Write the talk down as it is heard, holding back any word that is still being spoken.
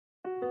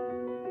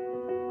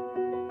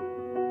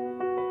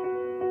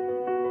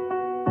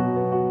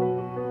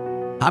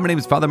Hi, my name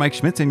is Father Mike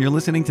Schmitz, and you're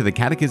listening to the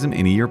Catechism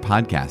in a Year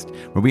podcast,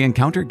 where we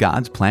encounter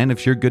God's plan of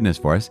sheer goodness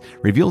for us,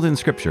 revealed in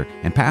Scripture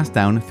and passed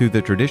down through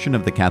the tradition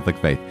of the Catholic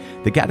faith.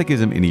 The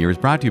Catechism in a Year is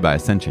brought to you by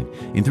Ascension.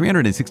 In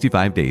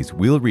 365 days,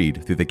 we'll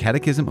read through the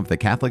Catechism of the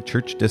Catholic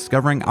Church,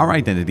 discovering our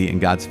identity in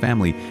God's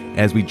family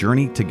as we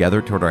journey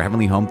together toward our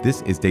heavenly home.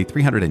 This is day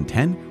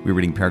 310. We're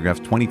reading paragraphs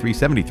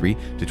 2373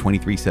 to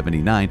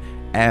 2379.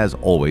 As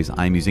always,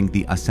 I'm using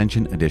the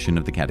Ascension edition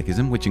of the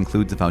Catechism, which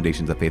includes the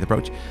Foundations of Faith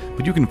approach,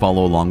 but you can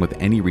follow along with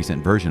any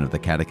recent version of the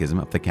Catechism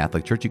of the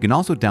Catholic Church. You can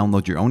also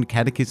download your own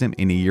Catechism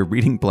in a Year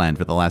reading plan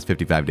for the last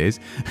 55 days.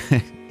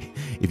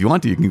 If you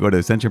want to, you can go to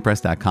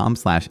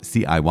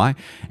ascensionpress.com/CIY,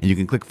 and you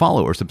can click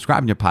follow or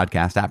subscribe in your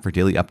podcast app for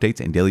daily updates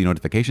and daily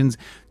notifications.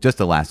 Just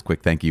a last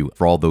quick thank you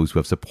for all those who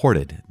have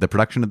supported the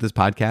production of this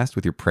podcast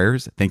with your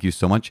prayers. Thank you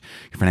so much.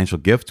 Your financial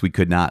gifts. We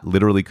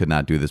literally could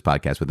not do this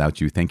podcast without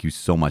you. Thank you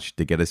so much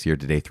to get us here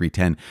today,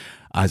 310.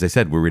 As I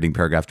said, we're reading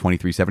paragraph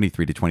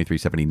 2373 to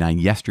 2379.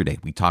 Yesterday,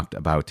 we talked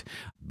about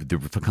the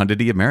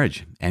fecundity of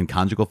marriage and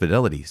conjugal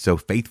fidelity. So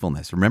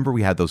faithfulness. Remember,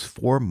 we had those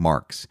 4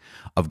 marks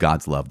of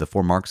God's love. The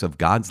 4 marks of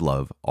God's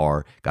love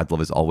are God's love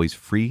is always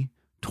free,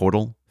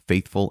 total,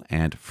 faithful,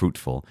 and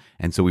fruitful.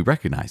 And so we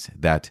recognize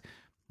that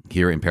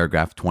here in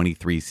paragraph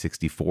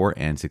 2364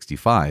 and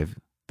 65,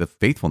 the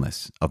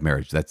faithfulness of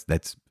marriage,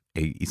 that's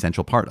a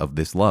essential part of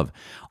this love.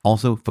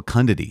 Also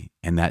fecundity,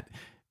 and that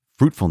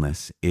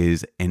fruitfulness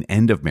is an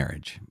end of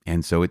marriage,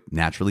 and so it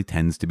naturally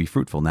tends to be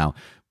fruitful. Now,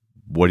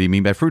 what do you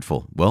mean by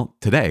fruitful? Well,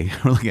 today,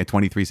 we're looking at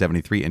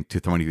 2373 and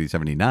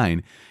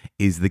 2379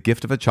 is the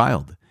gift of a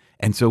child.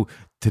 And so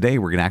today,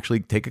 we're going to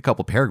actually take a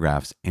couple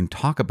paragraphs and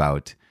talk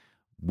about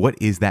what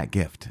is that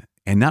gift.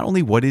 And not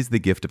only what is the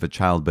gift of a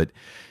child, but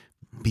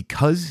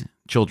because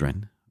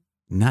children,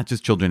 not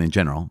just children in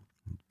general,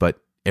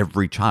 but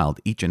every child,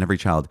 each and every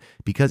child,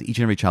 because each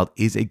and every child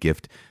is a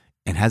gift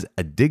and has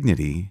a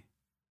dignity,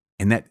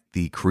 and that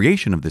the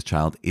creation of this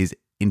child is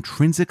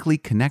intrinsically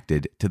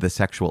connected to the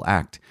sexual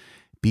act.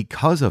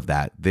 Because of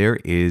that, there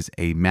is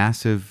a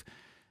massive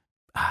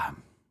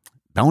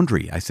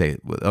boundary,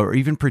 or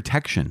even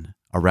protection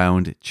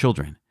around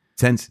children.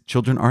 Since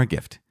children are a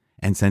gift,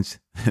 and since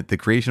the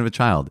creation of a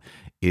child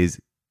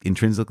is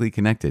intrinsically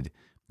connected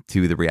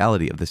to the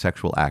reality of the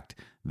sexual act,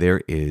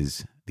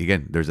 there's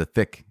a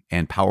thick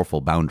and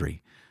powerful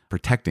boundary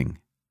protecting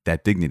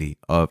that dignity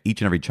of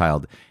each and every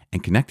child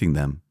and connecting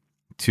them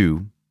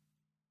to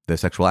the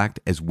sexual act,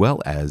 as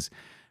well as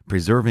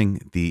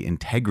preserving the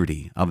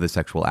integrity of the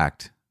sexual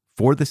act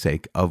for the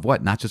sake of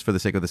what? Not just for the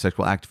sake of the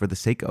sexual act, for the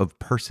sake of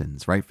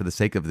persons, right? For the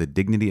sake of the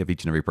dignity of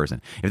each and every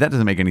person. If that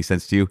doesn't make any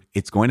sense to you,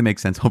 it's going to make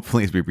sense,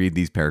 hopefully, as we read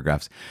these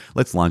paragraphs.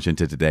 Let's launch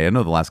into today. I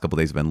know the last couple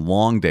of days have been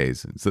long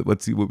days, so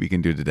let's see what we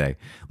can do today.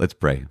 Let's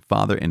pray.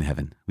 Father in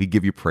heaven, we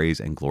give you praise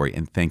and glory,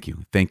 and thank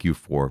you. Thank you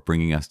for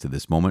bringing us to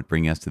this moment,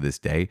 bringing us to this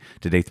day,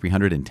 today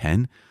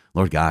 310.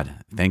 Lord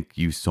God, thank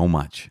you so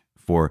much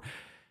for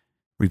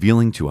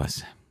revealing to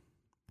us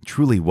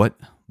truly what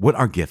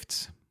are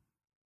gifts.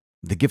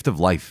 The gift of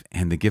life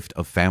and the gift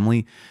of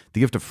family, the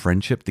gift of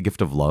friendship, the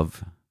gift of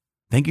love.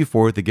 Thank you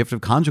for the gift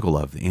of conjugal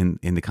love in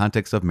the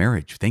context of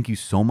marriage. Thank you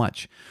so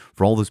much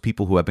for all those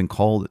people who have been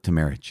called to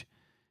marriage.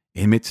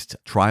 Amidst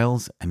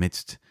trials,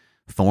 amidst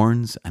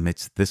thorns,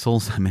 amidst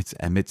thistles,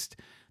 amidst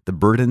the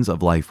burdens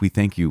of life, we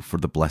thank you for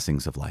the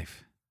blessings of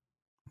life.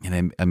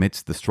 And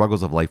amidst the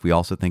struggles of life, we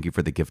also thank you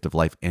for the gift of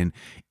life. And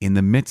in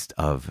the midst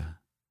of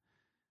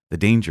the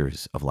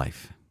dangers of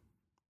life,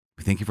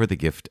 we thank you for the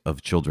gift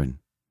of children.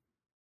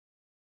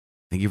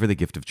 Thank you for the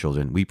gift of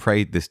children. We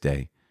pray this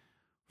day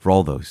for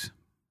all those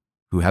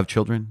who have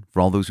children, for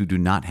all those who do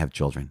not have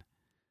children.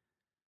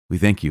 We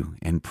thank you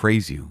and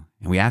praise you.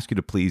 And we ask you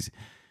to please,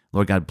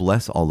 Lord God,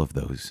 bless all of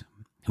those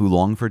who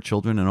long for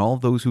children and all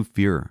of those who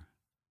fear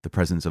the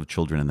presence of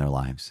children in their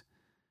lives.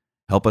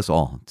 Help us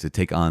all to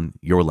take on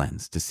your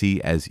lens, to see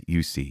as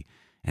you see,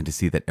 and to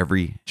see that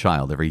every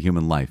child, every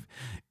human life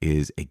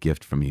is a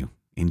gift from you.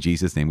 In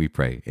Jesus' name we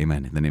pray.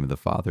 Amen. In the name of the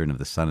Father, and of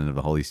the Son, and of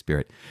the Holy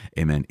Spirit.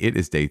 Amen. It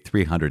is day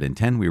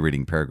 310. We're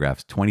reading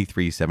paragraphs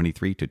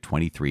 2373 to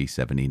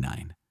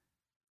 2379.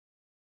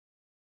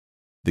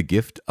 The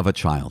gift of a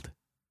child.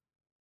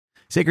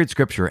 Sacred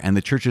Scripture and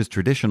the Church's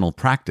traditional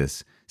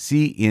practice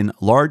see in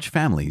large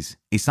families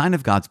a sign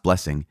of God's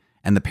blessing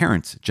and the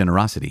parents'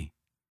 generosity.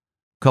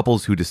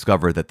 Couples who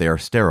discover that they are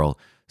sterile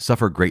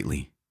suffer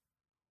greatly.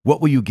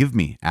 "What will you give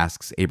me?"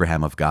 asks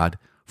Abraham of God,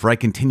 "for I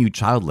continue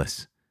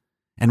childless."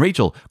 And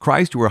Rachel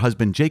cries to her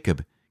husband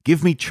Jacob,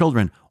 "Give me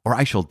children, or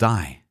I shall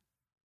die."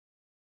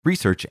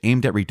 Research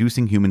aimed at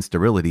reducing human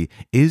sterility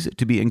is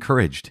to be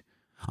encouraged,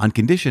 on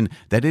condition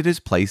that it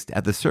is placed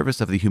at the service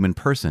of the human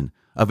person,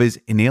 of his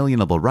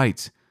inalienable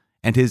rights,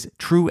 and his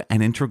true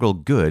and integral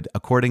good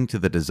according to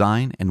the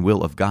design and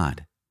will of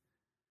God.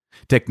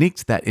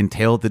 Techniques that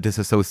entail the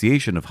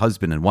disassociation of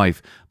husband and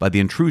wife by the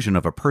intrusion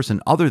of a person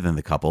other than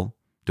the couple,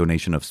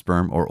 donation of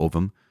sperm or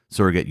ovum,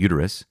 surrogate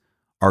uterus,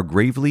 are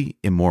gravely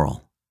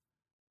immoral.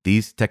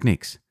 These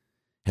techniques,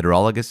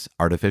 heterologous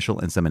artificial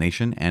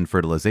insemination and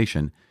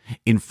fertilization,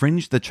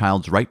 infringe the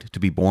child's right to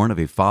be born of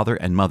a father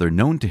and mother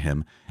known to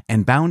him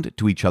and bound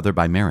to each other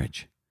by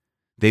marriage.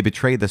 They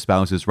betray the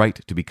spouse's right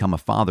to become a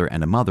father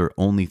and a mother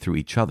only through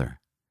each other.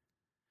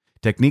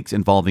 Techniques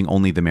involving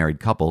only the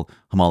married couple,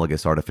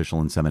 homologous artificial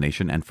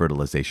insemination and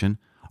fertilization,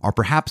 are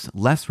perhaps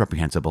less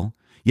reprehensible,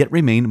 yet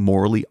remain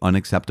morally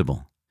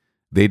unacceptable.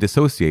 They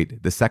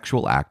dissociate the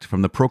sexual act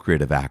from the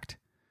procreative act.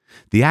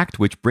 The act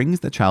which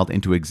brings the child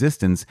into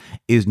existence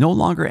is no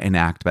longer an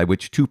act by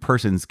which two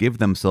persons give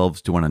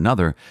themselves to one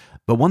another,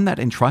 but one that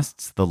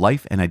entrusts the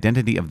life and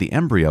identity of the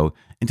embryo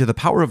into the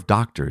power of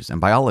doctors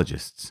and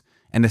biologists,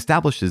 and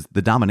establishes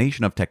the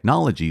domination of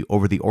technology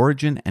over the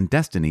origin and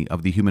destiny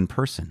of the human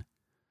person.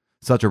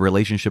 Such a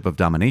relationship of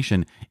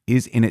domination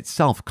is in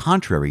itself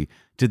contrary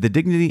to the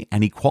dignity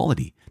and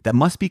equality that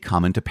must be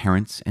common to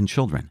parents and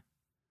children.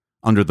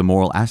 Under the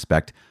moral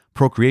aspect,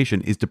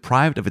 procreation is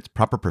deprived of its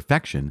proper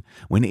perfection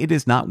when it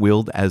is not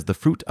willed as the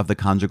fruit of the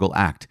conjugal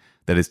act,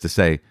 that is to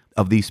say,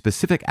 of the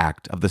specific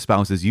act of the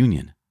spouse's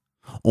union.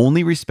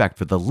 Only respect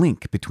for the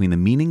link between the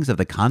meanings of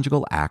the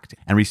conjugal act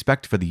and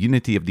respect for the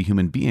unity of the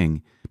human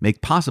being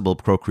make possible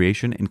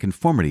procreation in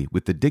conformity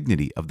with the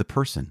dignity of the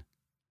person.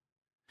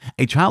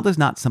 A child is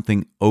not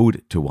something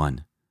owed to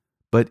one,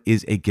 but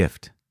is a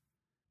gift.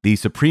 The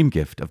supreme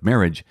gift of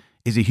marriage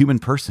is a human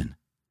person.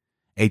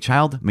 A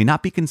child may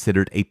not be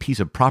considered a piece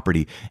of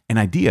property, an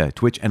idea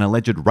to which an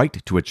alleged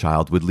right to a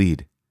child would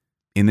lead.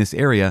 In this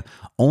area,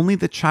 only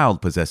the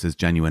child possesses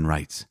genuine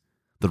rights: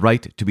 the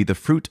right to be the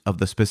fruit of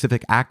the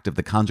specific act of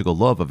the conjugal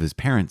love of his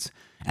parents,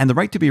 and the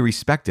right to be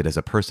respected as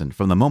a person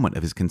from the moment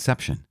of his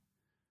conception.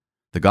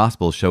 The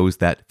gospel shows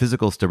that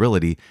physical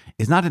sterility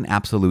is not an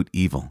absolute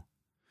evil.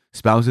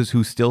 Spouses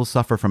who still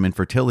suffer from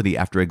infertility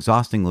after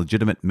exhausting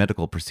legitimate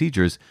medical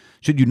procedures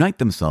should unite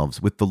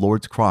themselves with the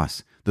Lord's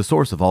cross, the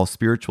source of all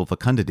spiritual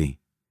fecundity.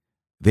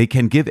 They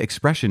can give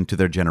expression to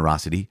their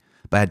generosity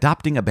by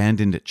adopting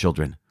abandoned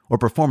children or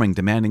performing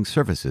demanding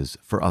services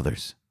for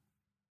others.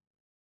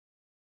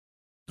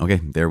 Okay,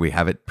 there we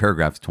have it,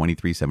 paragraphs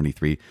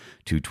 2373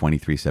 to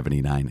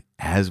 2379.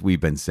 As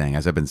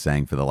I've been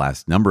saying for the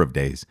last number of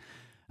days,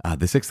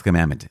 the Sixth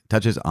Commandment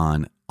touches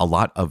on a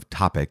lot of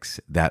topics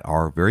that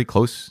are very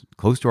close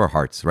to our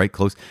hearts, right?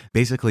 Close.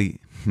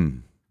 Basically,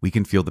 we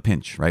can feel the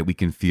pinch, right? We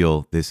can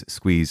feel this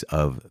squeeze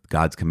of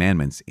God's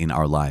commandments in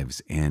our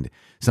lives. And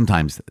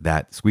sometimes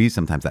that squeeze,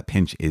 sometimes that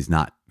pinch is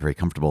not very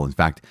comfortable. In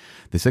fact,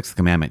 the Sixth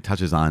Commandment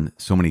touches on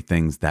so many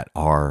things that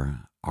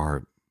are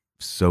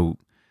so,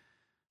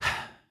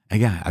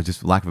 again,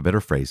 just for lack of a better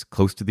phrase,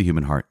 close to the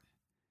human heart.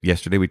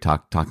 Yesterday, we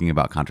talking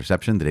about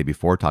contraception. The day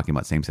before, talking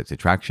about same-sex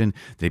attraction.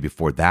 The day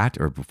before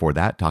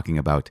that, talking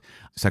about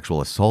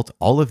sexual assault.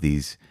 All of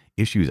these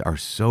issues are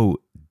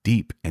so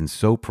deep and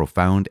so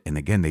profound. And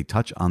again, they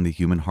touch on the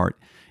human heart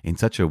in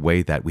such a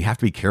way that we have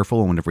to be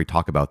careful whenever we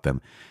talk about them.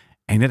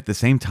 And at the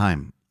same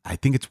time, I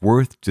think it's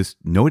worth just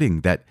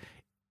noting that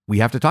we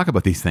have to talk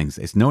about these things.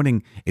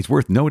 It's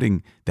worth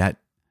noting that,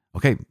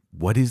 okay,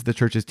 what is the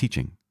church's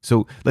teaching?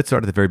 So let's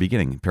start at the very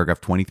beginning, paragraph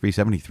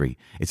 2373.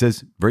 It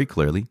says very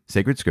clearly,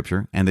 sacred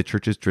scripture and the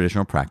church's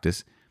traditional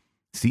practice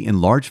see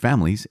in large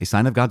families a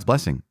sign of God's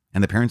blessing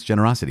and the parents'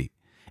 generosity.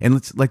 And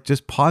let's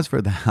just pause for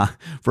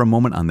a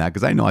moment on that,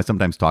 because I know I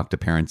sometimes talk to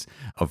parents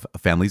of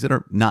families that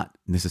are not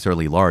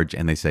necessarily large,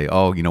 and they say,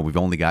 oh, we've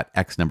only got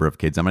X number of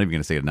kids. I'm not even going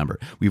to say a number.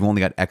 We've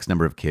only got X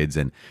number of kids,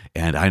 and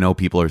I know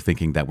people are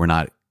thinking that we're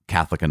not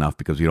Catholic enough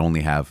because we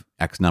only have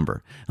X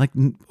number. Like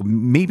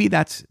maybe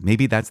that's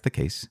the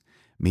case.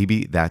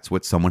 Maybe that's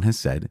what someone has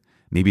said.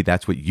 Maybe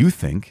that's what you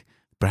think.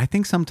 But I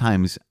think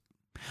sometimes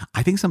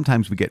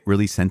we get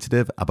really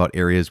sensitive about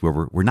areas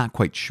where we're not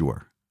quite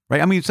sure, right?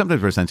 I mean,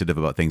 sometimes we're sensitive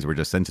about things we're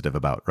just sensitive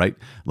about, right?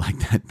 Like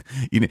that,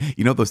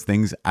 those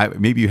things.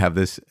 Maybe you have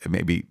this.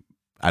 Maybe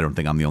I don't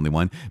think I'm the only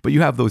one, but you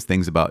have those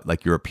things about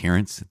like your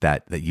appearance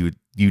that you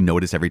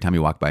notice every time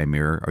you walk by a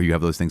mirror, or you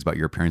have those things about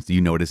your appearance that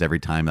you notice every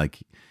time,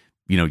 like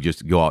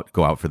just go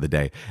out for the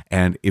day.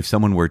 And if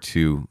someone were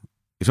to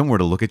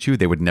look at you,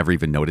 they would never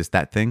even notice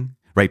that thing,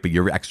 right? But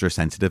you're extra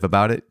sensitive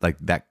about it, like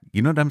that.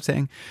 You know what I'm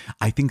saying?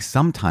 I think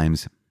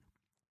sometimes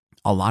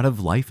a lot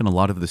of life and a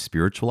lot of the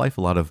spiritual life,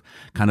 a lot of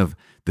kind of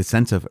the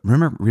sense of,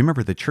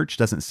 remember, the church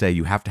doesn't say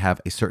you have to have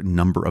a certain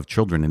number of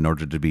children in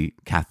order to be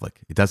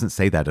Catholic. It doesn't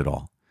say that at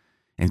all.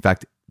 In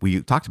fact,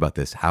 we talked about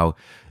this, how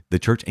the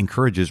church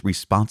encourages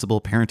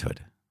responsible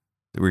parenthood,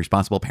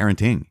 responsible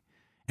parenting.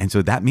 And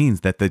so that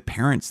means that the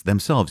parents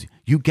themselves,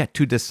 you get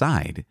to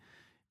decide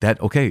that,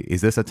 okay,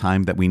 is this a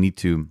time that we need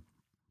to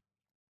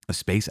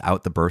space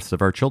out the births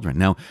of our children?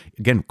 Now,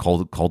 again,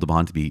 called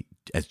upon to be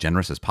as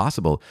generous as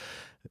possible,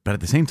 but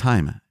at the same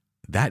time,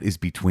 that is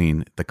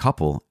between the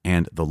couple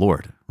and the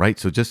Lord, right?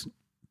 So just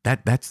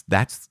that's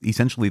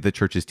essentially the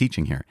church's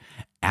teaching here.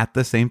 At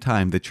the same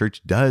time, the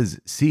church does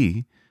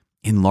see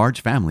in large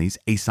families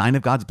a sign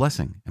of God's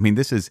blessing. I mean,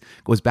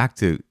 goes back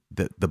to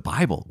the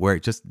Bible, where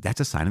that's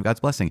a sign of God's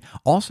blessing.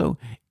 Also,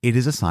 it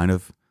is a sign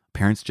of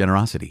parents'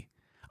 generosity.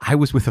 I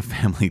was with a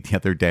family the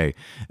other day,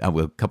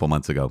 a couple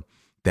months ago,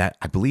 that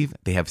I believe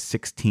they have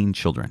 16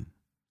 children.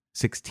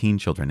 16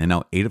 children. And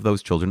now 8 of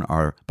those children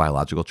are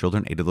biological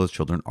children. 8 of those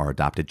children are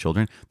adopted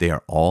children. They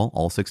are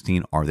all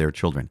 16 are their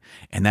children.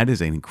 And that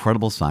is an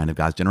incredible sign of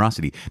God's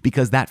generosity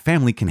because that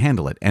family can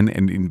handle it. And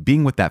in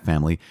being with that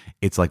family,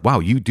 it's like, wow,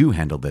 you do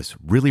handle this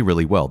really,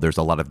 really well. There's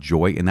a lot of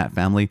joy in that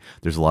family.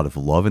 There's a lot of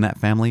love in that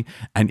family.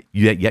 And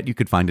yet you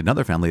could find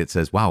another family that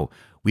says, wow,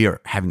 we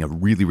are having a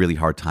really, really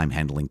hard time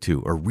handling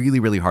 2 or really,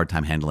 really hard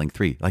time handling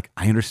 3. Like,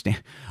 I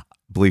understand.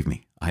 Believe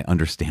me, I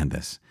understand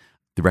this.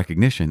 The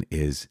recognition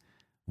is,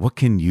 what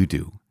can you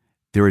do?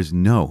 There is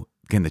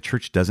again, the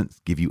church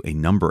doesn't give you a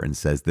number and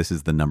says this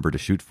is the number to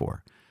shoot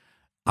for.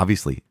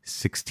 Obviously,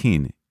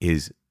 16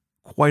 is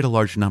quite a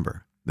large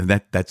number.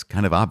 That's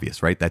kind of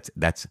obvious, right?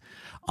 That's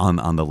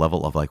on the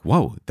level of like,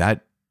 whoa,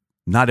 that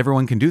not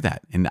everyone can do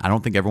that. And I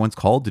don't think everyone's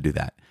called to do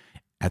that.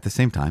 At the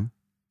same time,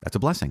 that's a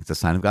blessing. It's a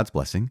sign of God's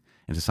blessing.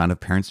 And it's a sign of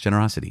parents'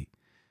 generosity.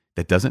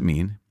 That doesn't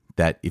mean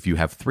that if you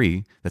have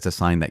 3, that's a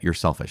sign that you're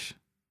selfish.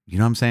 You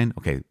know what I'm saying?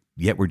 Okay,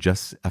 yet we're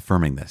just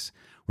affirming this.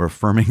 We're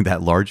affirming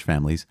that large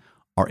families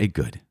are a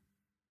good.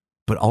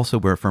 But also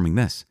we're affirming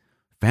this.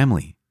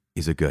 Family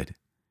is a good.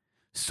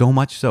 So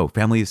much so,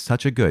 family is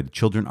such a good,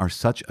 children are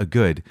such a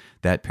good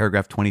that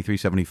paragraph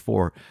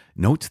 2374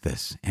 notes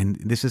this. And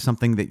this is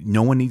something that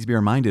no one needs to be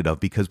reminded of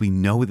because we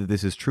know that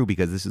this is true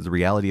because this is the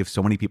reality of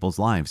so many people's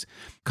lives.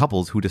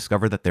 Couples who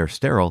discover that they're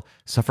sterile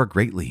suffer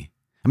greatly.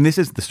 I mean, this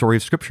is the story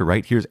of Scripture,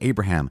 right? Here's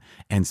Abraham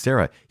and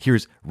Sarah.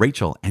 Here's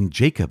Rachel and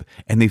Jacob.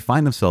 And they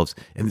find themselves,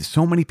 and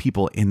so many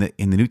people in the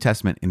New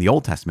Testament, in the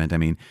Old Testament, I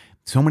mean,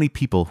 so many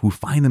people who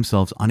find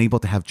themselves unable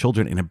to have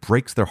children, and it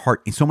breaks their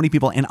heart. And so many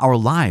people in our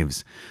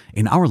lives,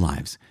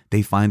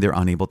 they find they're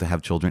unable to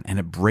have children, and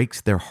it breaks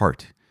their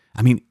heart.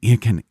 I mean,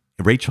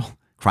 Rachel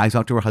cries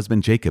out to her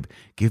husband Jacob,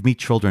 "Give me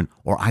children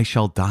or I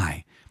shall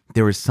die."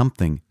 There is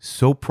something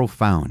so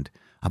profound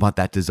about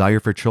that desire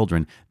for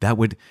children that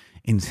would,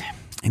 in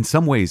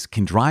some ways,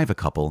 can drive a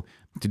couple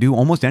to do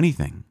almost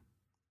anything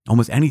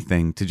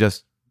to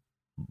just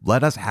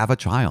let us have a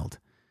child.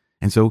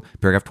 And so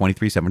paragraph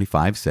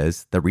 2375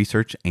 says the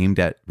research aimed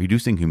at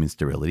reducing human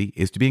sterility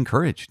is to be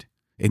encouraged.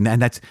 And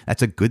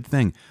that's a good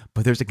thing.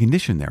 But there's a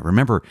condition there.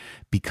 Remember,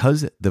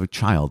 because the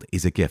child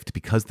is a gift,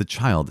 because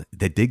the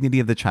dignity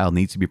of the child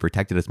needs to be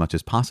protected as much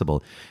as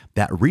possible,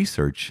 that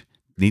research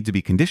needs to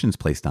be conditions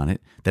placed on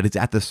it, that it's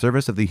at the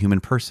service of the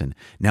human person.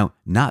 Now,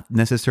 not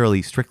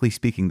necessarily, strictly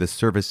speaking, the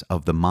service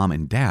of the mom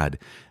and dad,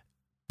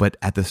 but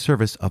at the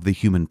service of the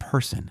human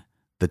person,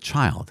 the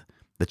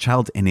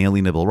child's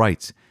inalienable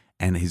rights,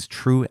 and his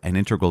true and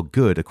integral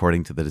good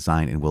according to the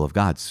design and will of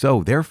God.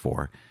 So,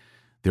 therefore,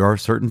 there are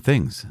certain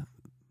things,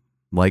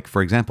 like,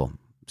 for example,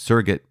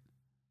 surrogate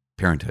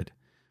parenthood,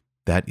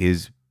 that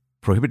is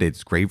prohibited.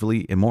 It's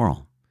gravely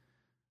immoral.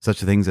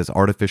 Such things as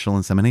artificial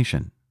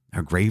insemination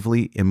are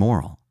gravely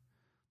immoral.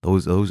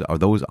 Those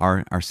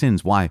are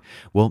sins. Why?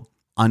 Well,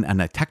 on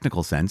a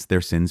technical sense,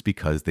 they're sins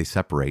because they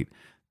separate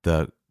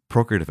the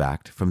procreative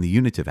act from the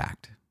unitive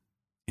act.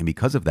 And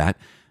because of that,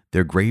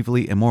 they're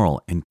gravely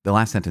immoral. And the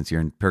last sentence here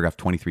in paragraph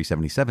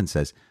 2377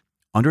 says,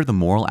 under the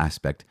moral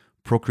aspect,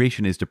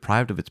 procreation is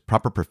deprived of its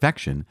proper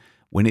perfection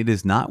when it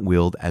is not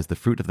willed as the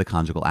fruit of the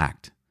conjugal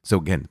act. So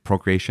again,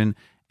 procreation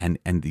and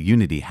the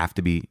unity have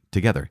to be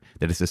together.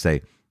 That is to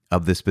say,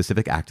 of the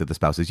specific act of the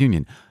spouse's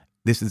union.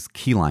 This is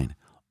key line.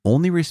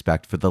 Only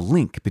respect for the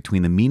link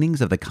between the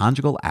meanings of the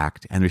conjugal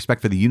act and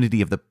respect for the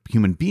unity of the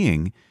human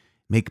being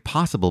make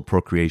possible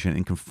procreation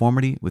in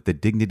conformity with the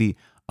dignity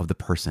of the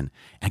person.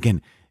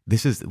 Again,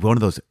 this is one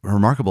of those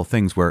remarkable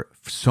things where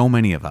so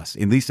many of us,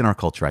 at least in our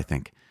culture, I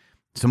think,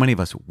 so many of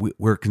us,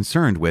 we're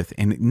concerned with,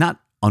 and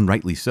not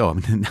unrightly so, I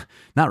mean,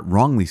 not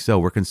wrongly so,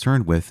 we're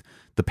concerned with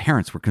the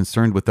parents, we're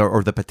concerned with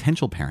or the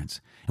potential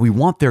parents. And we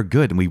want their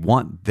good and we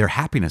want their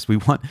happiness. We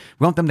want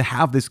them to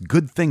have this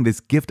good thing, this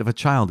gift of a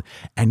child.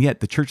 And yet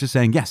the church is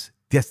saying, yes,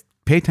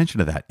 pay attention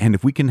to that. And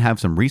if we can have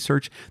some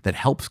research that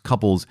helps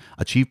couples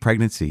achieve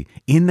pregnancy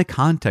in the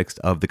context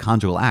of the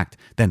conjugal act,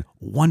 then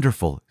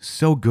wonderful,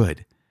 so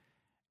good.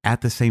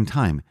 At the same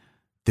time,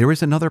 there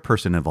is another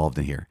person involved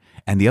in here.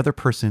 And the other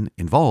person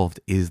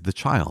involved is the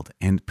child.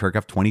 And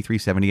paragraph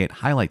 2378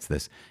 highlights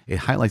this. It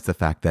highlights the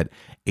fact that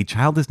a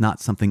child is not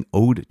something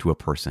owed to a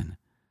person,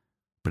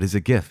 but is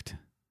a gift.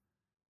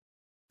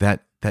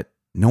 That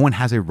no one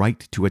has a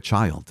right to a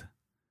child.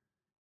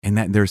 And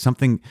that there's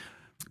something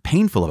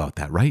painful about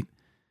that, right?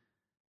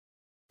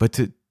 But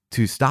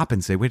to stop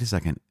and say, wait a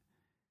second,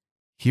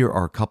 here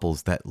are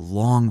couples that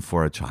long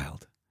for a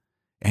child.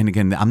 And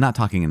again, I'm not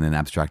talking in an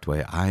abstract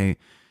way. I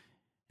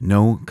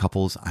know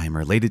couples, I am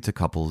related to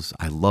couples.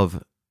 I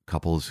love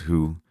couples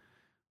who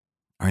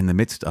are in the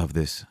midst of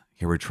this.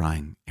 Here we're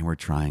trying, and we're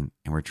trying,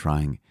 and we're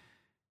trying.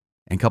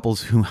 And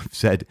couples who have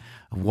said,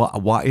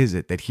 why is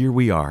it that here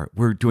we are,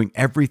 we're doing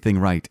everything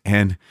right?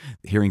 And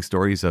hearing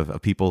stories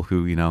of people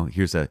who,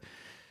 here's a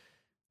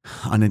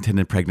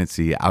unintended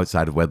pregnancy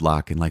outside of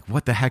wedlock, and like,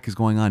 what the heck is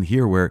going on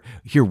here?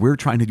 We're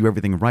trying to do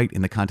everything right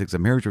in the context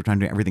of marriage. We're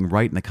trying to do everything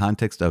right in the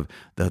context of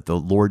the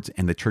Lord's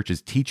and the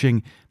church's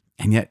teaching.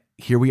 And yet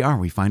here we are.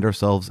 We find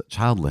ourselves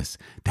childless.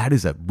 That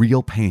is a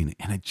real pain.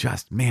 And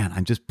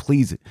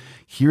please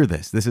hear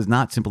this. This is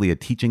not simply a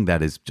teaching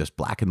that is just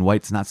black and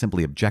white. It's not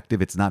simply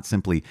objective. It's not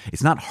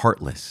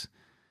heartless.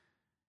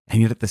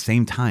 And yet at the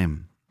same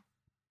time,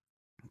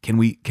 can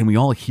we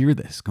all hear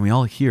this? Can we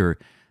all hear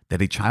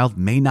that a child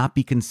may not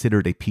be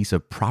considered a piece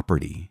of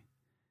property,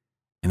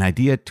 an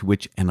idea to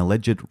which an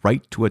alleged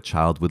right to a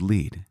child would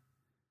lead?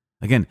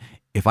 Again,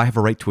 if I have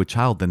a right to a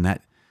child, then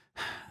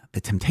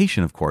the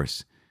temptation, of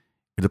course,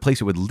 or the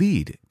place it would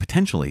lead,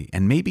 potentially,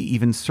 and maybe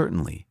even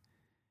certainly,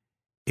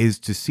 is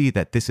to see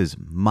that this is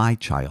my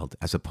child,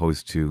 as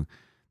opposed to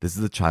this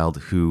is the child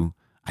who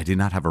I did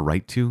not have a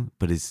right to,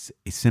 but is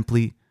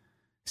simply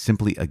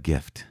a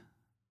gift.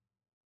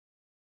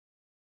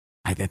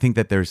 I think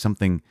that there's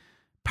something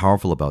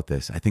powerful about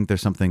this. I think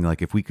there's something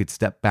like, if we could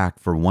step back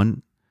for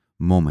one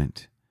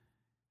moment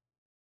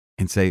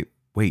and say,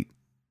 wait,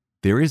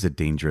 there is a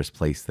dangerous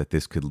place that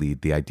this could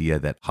lead. The idea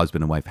that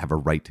husband and wife have a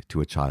right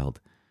to a child.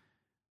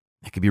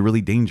 It could be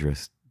really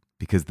dangerous,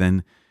 because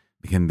then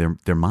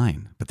they're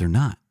mine, but they're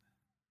not.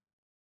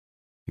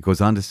 It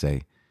goes on to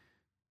say,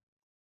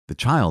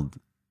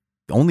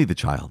 only the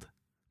child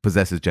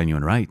possesses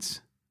genuine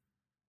rights.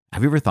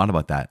 Have you ever thought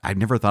about that? I'd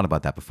never thought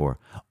about that before.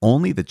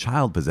 Only the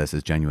child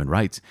possesses genuine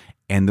rights,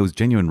 and those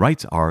genuine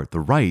rights are the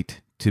right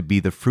to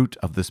be the fruit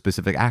of the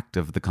specific act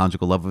of the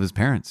conjugal love of his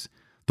parents,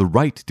 the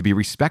right to be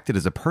respected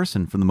as a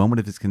person from the moment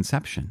of his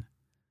conception.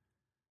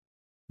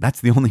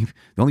 That's the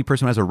only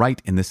person who has a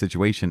right in this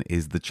situation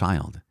is the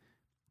child.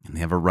 And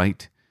they have a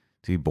right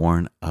to be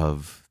born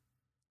of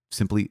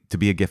simply to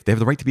be a gift. They have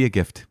the right to be a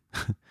gift. They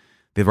have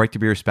the right to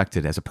be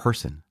respected as a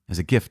person, as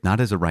a gift, not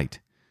as a right,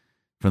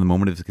 from the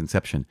moment of his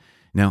conception.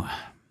 Now,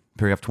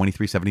 paragraph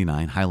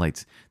 2379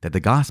 highlights that the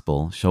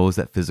gospel shows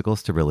that physical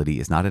sterility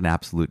is not an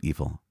absolute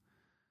evil.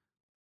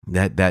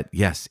 That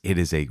yes, it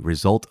is a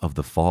result of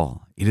the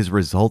fall. It is a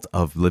result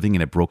of living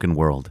in a broken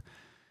world.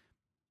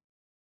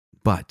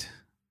 But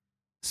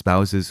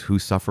spouses who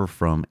suffer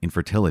from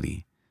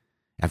infertility,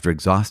 after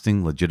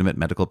exhausting legitimate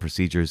medical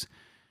procedures,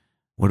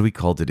 what are we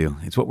called to do?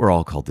 It's what we're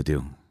all called to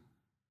do.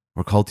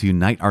 We're called to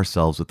unite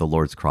ourselves with the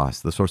Lord's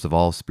cross, the source of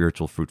all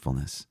spiritual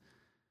fruitfulness.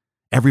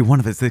 Every one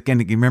of us, again,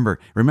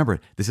 remember,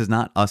 this is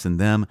not us and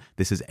them.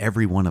 This is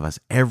every one of us.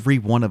 Every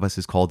one of us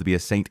is called to be a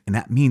saint. And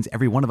that means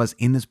every one of us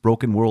in this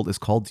broken world is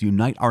called to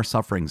unite our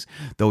sufferings.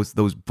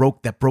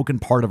 That broken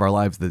part of our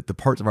lives, the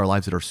parts of our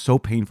lives that are so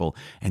painful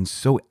and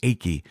so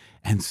achy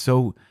and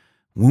so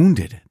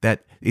wounded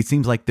that it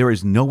seems like there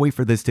is no way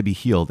for this to be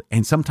healed.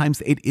 And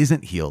sometimes it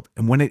isn't healed.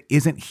 And when it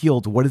isn't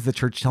healed, what is the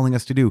church telling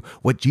us to do?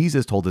 What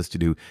Jesus told us to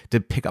do, to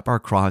pick up our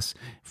cross,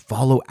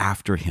 follow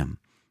after him.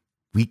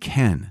 We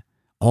can,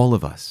 all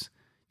of us,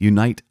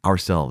 unite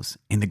ourselves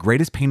in the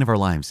greatest pain of our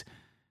lives.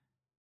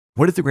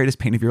 What is the greatest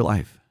pain of your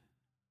life?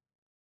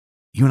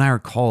 You and I we're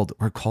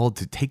called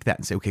to take that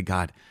and say, okay,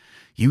 God,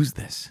 use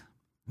this.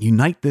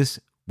 Unite this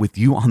with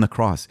you on the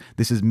cross.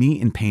 This is me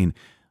in pain.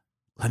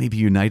 Let me be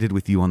united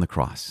with you on the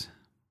cross.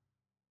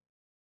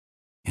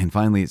 And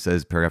finally, it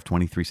says, paragraph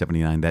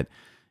 2379, that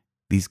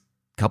these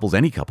couples,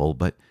 any couple,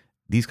 but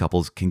these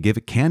couples can give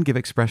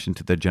expression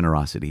to their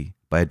generosity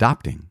by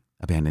adopting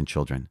abandoned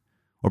children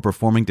or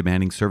performing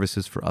demanding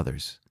services for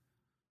others.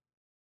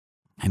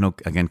 I know,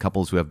 again,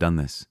 couples who have done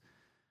this,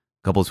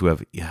 couples who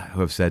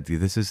have said,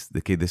 this is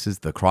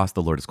the cross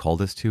the Lord has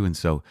called us to, and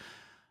so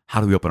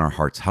how do we open our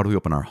hearts? How do we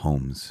open our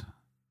homes?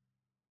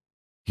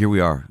 Here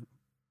we are,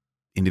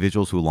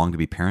 individuals who long to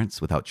be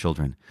parents without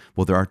children.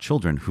 Well, there are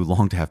children who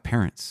long to have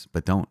parents,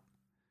 but don't.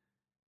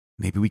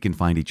 Maybe we can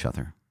find each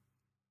other.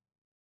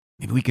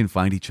 Maybe we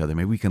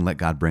can let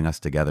God bring us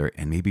together,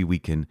 and maybe we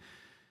can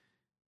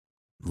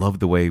love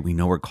the way we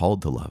know we're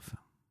called to love.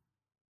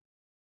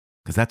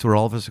 Because that's what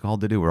all of us are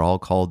called to do. We're all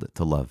called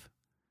to love.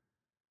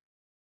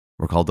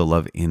 We're called to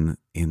love in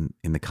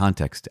the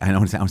context. I don't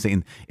want to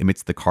say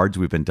amidst the cards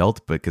we've been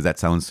dealt, because that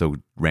sounds so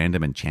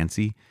random and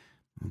chancy.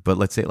 But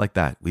let's say it like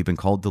that. We've been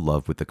called to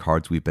love with the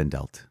cards we've been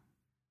dealt.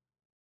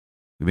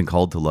 We've been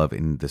called to love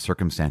in the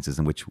circumstances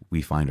in which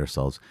we find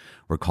ourselves.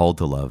 We're called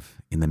to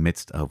love in the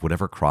midst of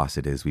whatever cross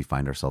it is we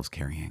find ourselves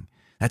carrying.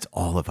 That's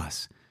all of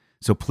us.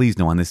 So please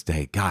know on this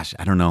day, gosh,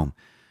 I don't know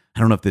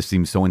if this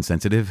seems so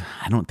insensitive.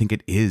 I don't think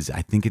it is.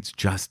 I think it's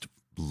just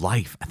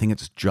life. I think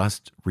it's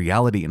just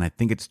reality. And I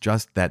think it's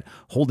just that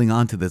holding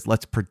on to this,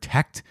 let's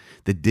protect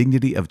the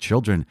dignity of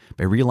children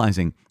by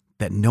realizing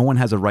that no one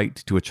has a right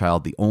to a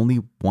child. The only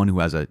one who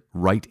has a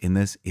right in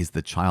this is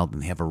the child,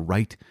 and they have a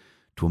right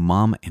to a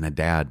mom and a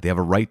dad. They have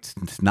a right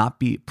to not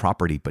be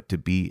property, but to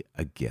be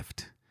a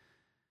gift.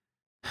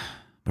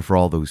 But for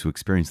all those who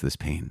experience this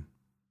pain,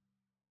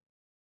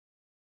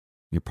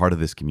 you're part of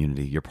this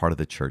community. You're part of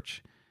the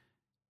church.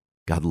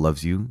 God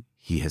loves you.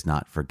 He has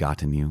not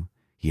forgotten you.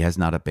 He has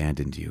not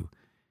abandoned you.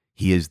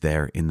 He is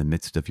there in the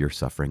midst of your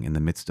suffering, in the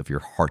midst of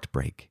your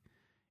heartbreak,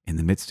 in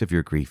the midst of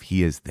your grief.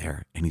 He is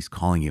there, and he's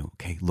calling you.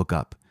 Okay, look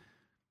up.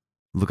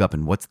 Look up,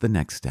 and what's the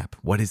next step?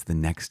 What is the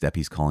next step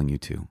he's calling you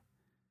to?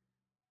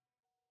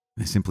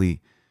 And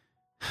simply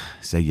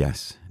say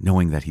yes,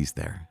 knowing that he's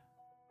there.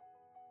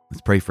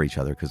 Let's pray for each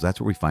other, because that's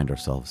where we find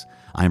ourselves.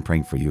 I'm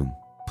praying for you.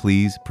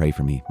 Please pray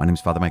for me. My name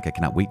is Father Mike. I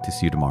cannot wait to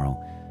see you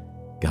tomorrow.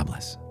 God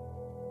bless.